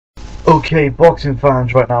Okay, boxing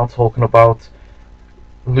fans, right now talking about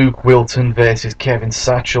Luke Wilton versus Kevin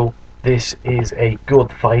Satchell. This is a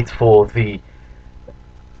good fight for the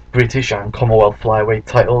British and Commonwealth flyweight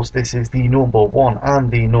titles. This is the number one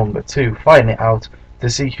and the number two fighting it out to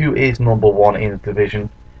see who is number one in the division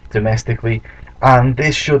domestically, and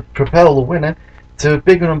this should propel the winner to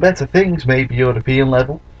bigger and better things, maybe European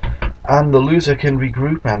level, and the loser can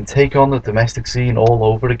regroup and take on the domestic scene all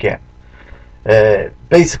over again.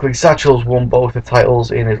 Basically, Satchell's won both the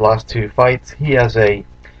titles in his last two fights. He has a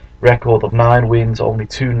record of 9 wins, only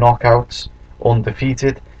 2 knockouts,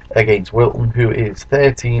 undefeated, against Wilton, who is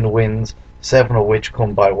 13 wins, 7 of which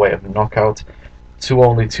come by way of knockout, to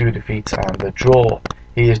only 2 defeats and a draw.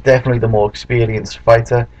 He is definitely the more experienced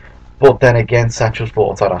fighter, but then again, Satchell's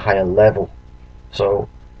fought at a higher level, so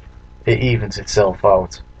it evens itself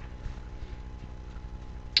out.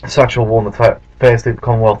 Satchell won the first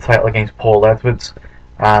Commonwealth title against Paul Edwards,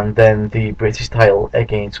 and then the British title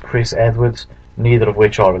against Chris Edwards, neither of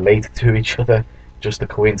which are related to each other, just a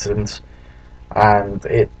coincidence.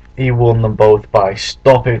 And he won them both by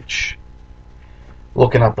stoppage.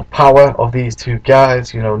 Looking at the power of these two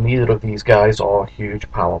guys, neither of these guys are huge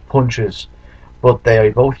power punchers, but they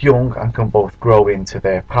are both young and can both grow into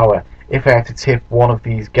their power. If I had to tip one of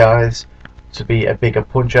these guys to be a bigger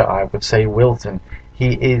puncher, I would say Wilton.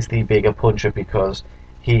 He is the bigger puncher because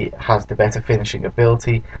he has the better finishing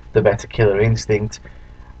ability, the better killer instinct.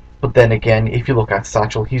 But then again, if you look at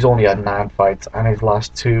Satchell, he's only had 9 fights, and his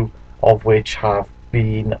last 2 of which have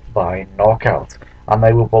been by knockout, and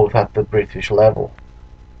they were both at the British level.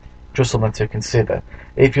 Just something to consider.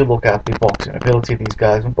 If you look at the boxing ability of these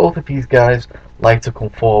guys, and both of these guys like to come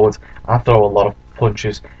forward and throw a lot of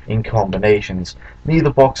punches in combinations. Neither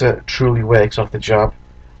boxer truly works off the jab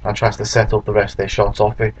and tries to set up the rest of their shots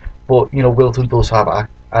off it, but Wilton does have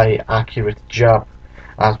a accurate jab,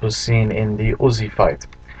 as was seen in the Uzi fight.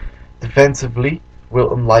 Defensively,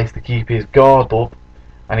 Wilton likes to keep his guard up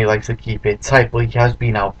and he likes to keep it tight, but he has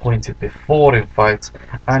been outpointed before in fights,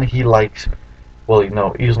 and he likes, well, he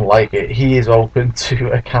doesn't like it. He is open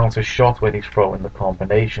to a counter shot when he's throwing the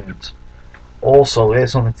combinations. Also,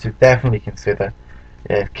 there's something to definitely consider.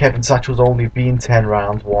 Kevin Satchell's only been 10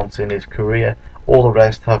 rounds once in his career. All the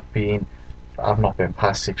rest have not been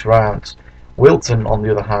past 6 rounds. Wilton, on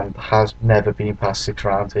the other hand, has never been past 6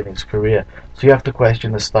 rounds in his career, so you have to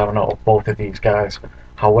question the stamina of both of these guys.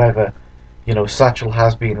 However, Satchell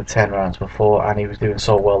has been in 10 rounds before, and he was doing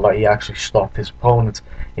so well that he actually stopped his opponent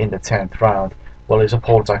in the 10th round. Well, his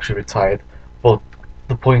opponent's actually retired, but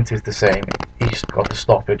the point is the same. He's got the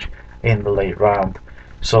stoppage in the late round.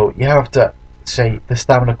 So you have to say the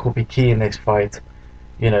stamina could be key in this fight.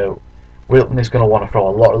 Wilton is going to want to throw a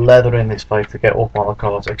lot of leather in this fight to get up on the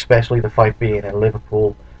cards, especially the fight being in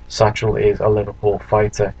Liverpool. Satchell is a Liverpool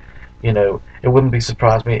fighter. It wouldn't be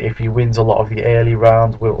surprised me if he wins a lot of the early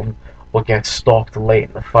rounds. Wilton will get stopped late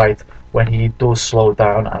in the fight when he does slow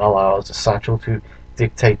down and allows Satchell to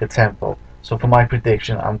dictate the tempo. So for my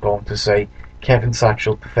prediction, I'm going to say Kevin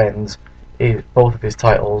Satchell defends both of his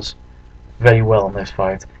titles very well in this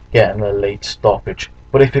fight, getting a late stoppage.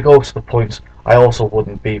 But if it goes to the points, I also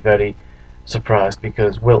wouldn't be very surprised,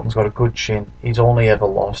 because Wilton's got a good chin. He's only ever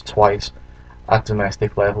lost twice at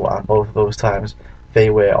domestic level, and both of those times they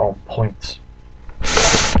were on points.